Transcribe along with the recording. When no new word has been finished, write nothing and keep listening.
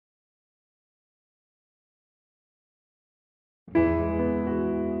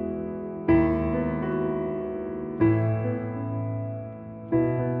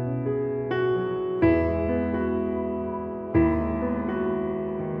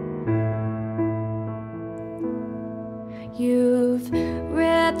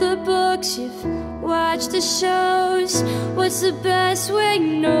books, you've watched the shows. What's the best way?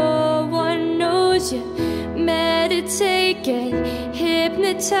 No one knows. You meditate, get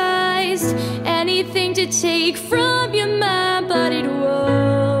hypnotized. Anything to take from your mind, but it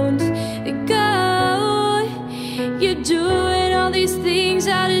won't go. You're doing all these things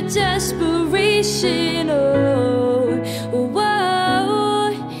out of desperation. Oh, whoa.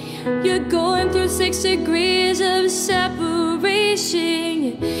 You're going through 6 degrees of separation.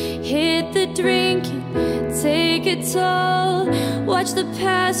 You hit the drink, you take a toll. Watch the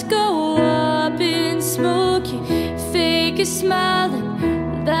past go up in smoke. You fake a smile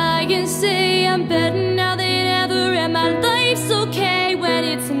and lie and say, I'm better now than ever, and my life's okay when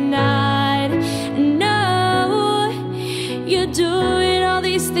it's not. No, you're doing all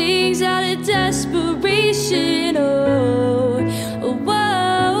these things out of desperation. Oh,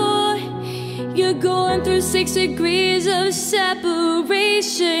 whoa. You're going through 6 degrees of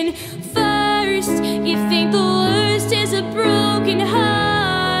separation. First, you think the worst is a broken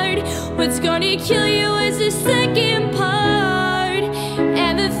heart. What's gonna kill you is the second part.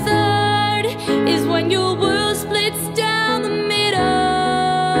 And the third is when your world splits down the middle.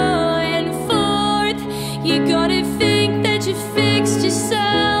 And fourth, you're gonna think that you fixed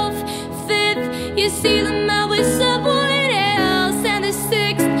yourself. Fifth, you see them out with someone else. And the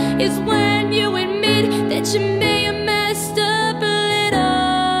sixth is when you admit that you may have messed up a little.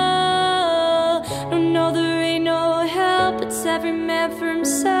 No, there ain't no help, it's every man for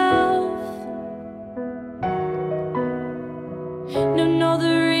himself. No,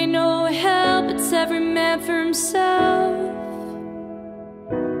 there ain't no help, it's every man for himself.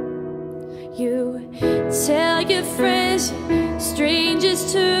 You tell your friends,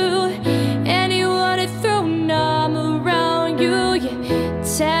 strangers too, anyone to throw numb around you. You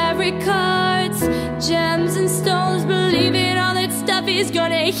tarot cards, gems and stones, believing all that stuff is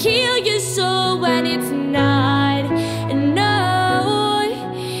gonna heal your soul when it's not. No,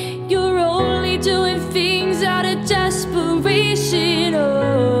 you're only doing things out of desperation.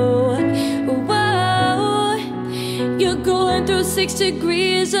 Oh, whoa. You're going through 6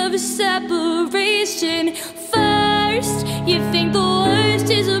 degrees of separation. First, you think the worst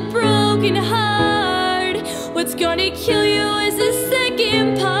is a broken heart. What's gonna kill you is the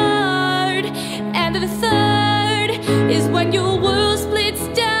second part. And the third is when your world splits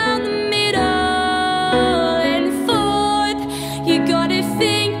down the middle. And fourth, you're gonna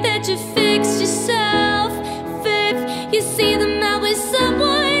think that you fixed yourself. Fifth, you see them out with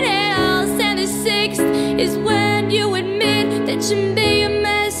someone else. And the sixth is when you admit that you may have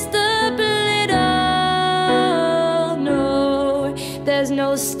messed up a little. No, there's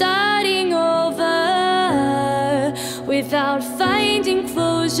no starting over without finding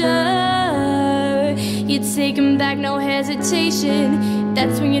closure. You take them back, no hesitation.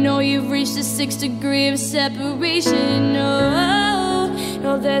 That's when you know you've reached the 6th degree of separation.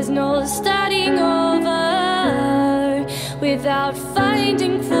 No, there's no starting over without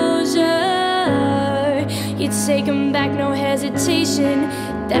finding closure. You take them back, no hesitation.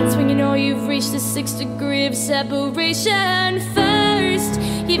 That's when you know you've reached the 6th degree of separation. First,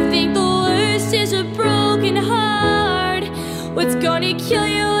 you think the worst is a broken heart. What's gonna kill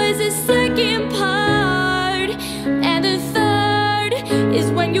you is the second part. And the third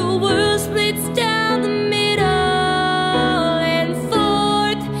is when your world splits down the middle. And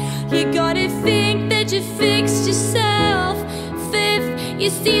fourth, you're gonna think that you fixed yourself. Fifth, you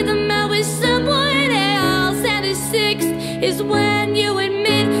see them out with someone else. And the sixth is when you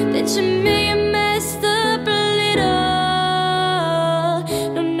admit that you may have messed up a little.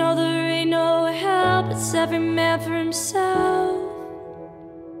 No, there ain't no help, it's every man for himself.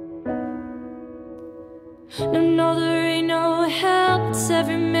 No, there ain't no help, it's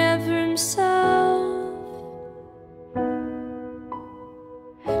every man for himself.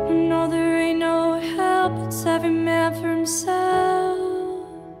 No, there ain't no help, it's every man for himself.